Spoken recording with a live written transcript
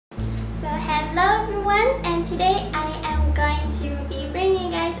everyone, and today I am going to be bringing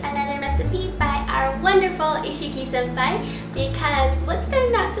you guys another recipe by our wonderful Ishiki senpai, because what's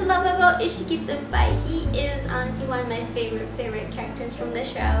there not to love about Ishiki senpai? He is honestly one of my favorite characters from the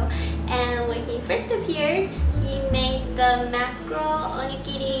show, and when he first appeared, he made the mackerel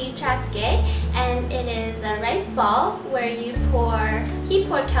Onigiri Chazuke, and it is a rice ball where he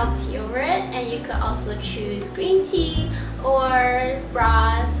poured kelp tea over it, and you could also choose green tea or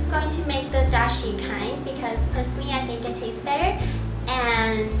broth. I'm going to make the dashi kind because personally I think it tastes better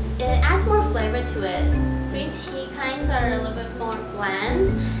and it adds more flavor to it. Green tea kinds are a little bit more bland,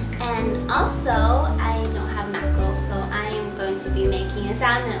 and also I don't have mackerel, so I am going to be making a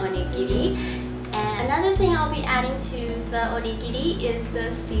salmon onigiri. And another thing I'll be adding to the onigiri is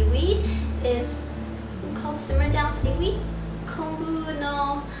the seaweed. It's called simmer down seaweed, kombu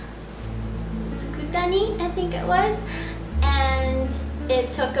no tsukutani, I think it was. And it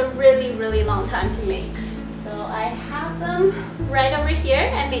took a really long time to make. So I have them right over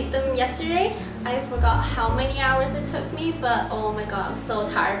here. I made them yesterday. I forgot how many hours it took me, but oh my god, I was so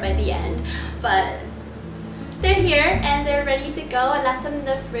tired by the end. But they're here and they're ready to go. I left them in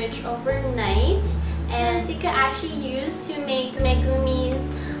the fridge overnight. And you could actually use to make Megumi's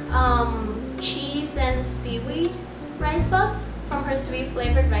cheese and seaweed rice balls from her 3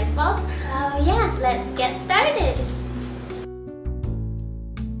 flavored rice balls. So yeah, let's get started.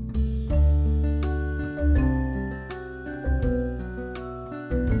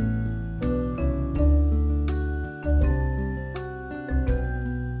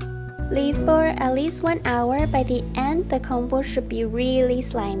 Leave for at least 1 hour. By the end, the kombu should be really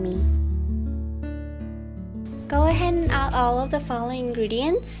slimy. Go ahead and add all of the following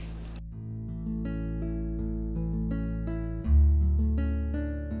ingredients.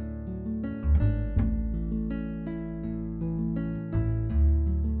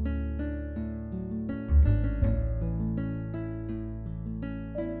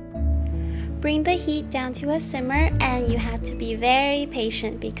 Bring the heat down to a simmer, and you have to be very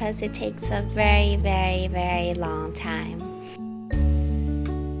patient because it takes a very long time.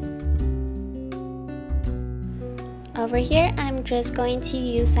 Over here, I'm just going to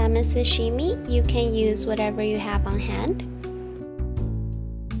use salmon sashimi. You can use whatever you have on hand.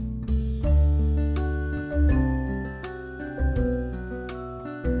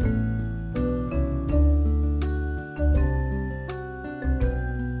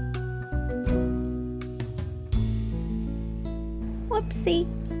 Whoopsie!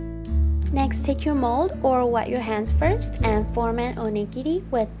 Next, take your mold or wet your hands first and form an onigiri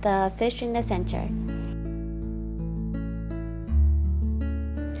with the fish in the center.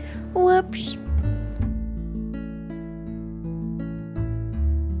 Whoops!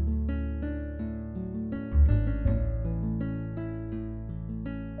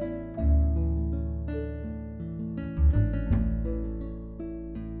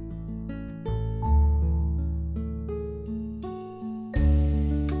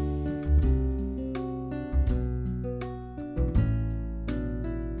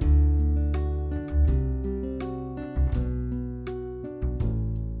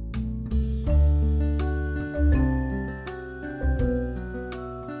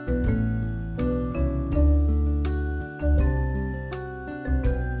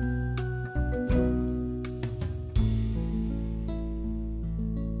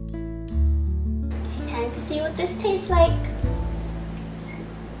 To see what this tastes like.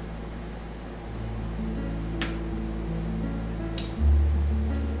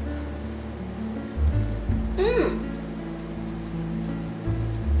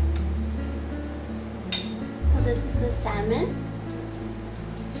 So this is the salmon.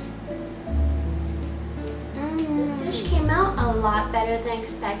 This dish came out a lot better than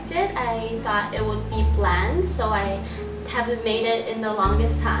expected. I thought it would be bland, so I haven't made it in the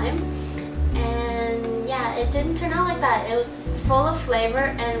longest time. And yeah, it didn't turn out like that. It was full of flavor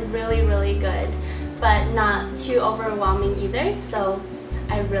and really good, but not too overwhelming either, so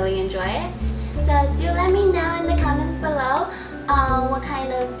I really enjoy it. So do let me know in the comments below what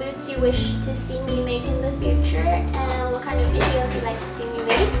kind of foods you wish to see me make in the future and what kind of videos you'd like to see me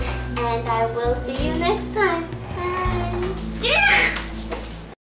make, and I will see you next time.